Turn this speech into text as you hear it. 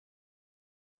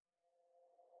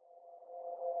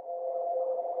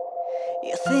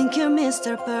You think you're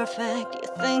Mr. Perfect, you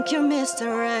think you're Mr.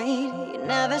 Right. You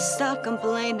never stop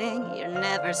complaining, you're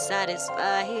never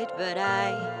satisfied. But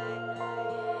I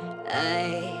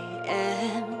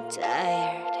am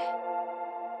tired.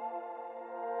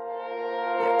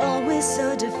 You're always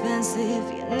so defensive,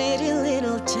 you needy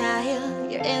little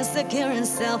child. You're insecure and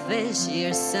selfish,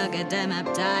 you're so goddamn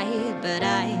uptight. But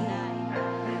I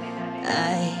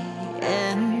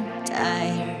am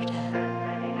tired.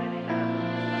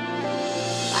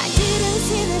 I didn't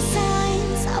see the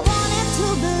signs, I wanted to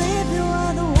believe you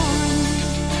were the one.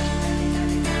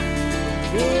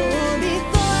 Oh,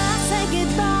 before I say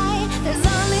goodbye, there's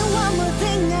only one more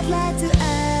thing I'd like to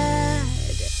add.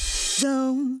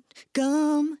 Don't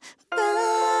come back,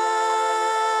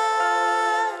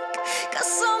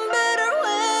 'cause I'm better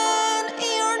when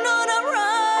you're not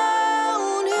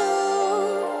around. You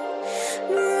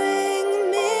bring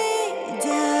me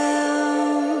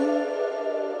down.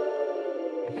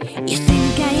 You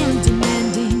think I am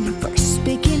demanding for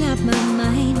speaking up my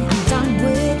mind. I'm done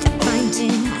with the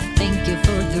fighting. I thank you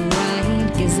for the ride,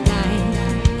 'cause I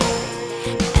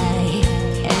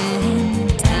am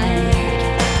tired.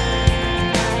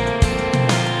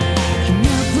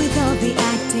 Enough with all the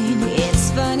acting. It's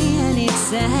funny and it's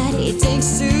sad. It takes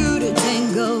two to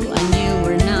tango, and you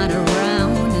were not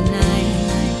around. And I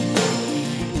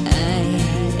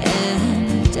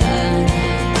am done.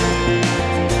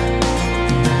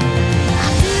 I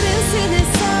didn't see the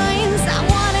signs, I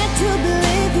wanted to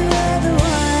believe you were the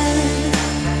one.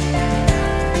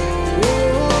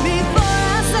 Oh, before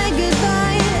I say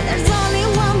goodbye, there's only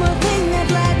one more thing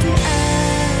I'd like to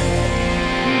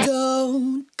add.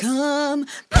 Don't come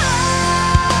back,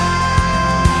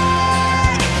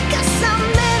 'cause I'm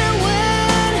better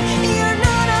when you're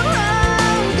not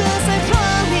around. 'Cause I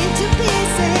fall into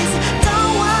pieces,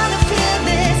 don't wanna feel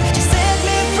this. Just set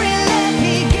me free, let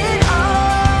me get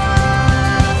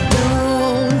off.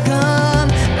 Don't come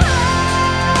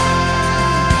back,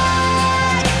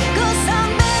 'cause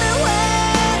I'm better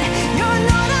when you're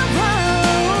not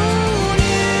around.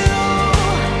 You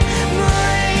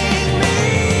bring me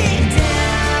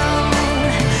down.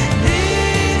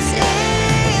 This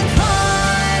ain't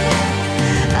fun.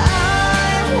 I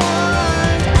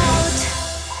want out.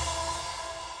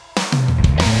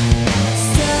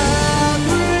 Stop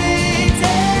pretending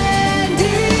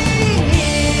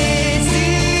it's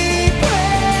depressing,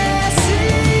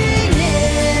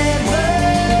 never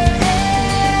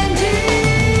ending.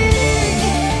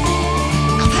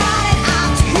 I've had it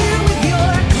out here with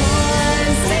your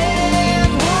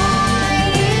constant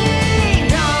whining.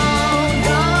 Don't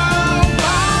go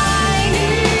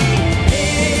whining.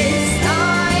 This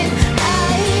time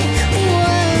I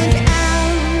want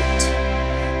out.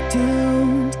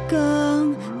 Don't go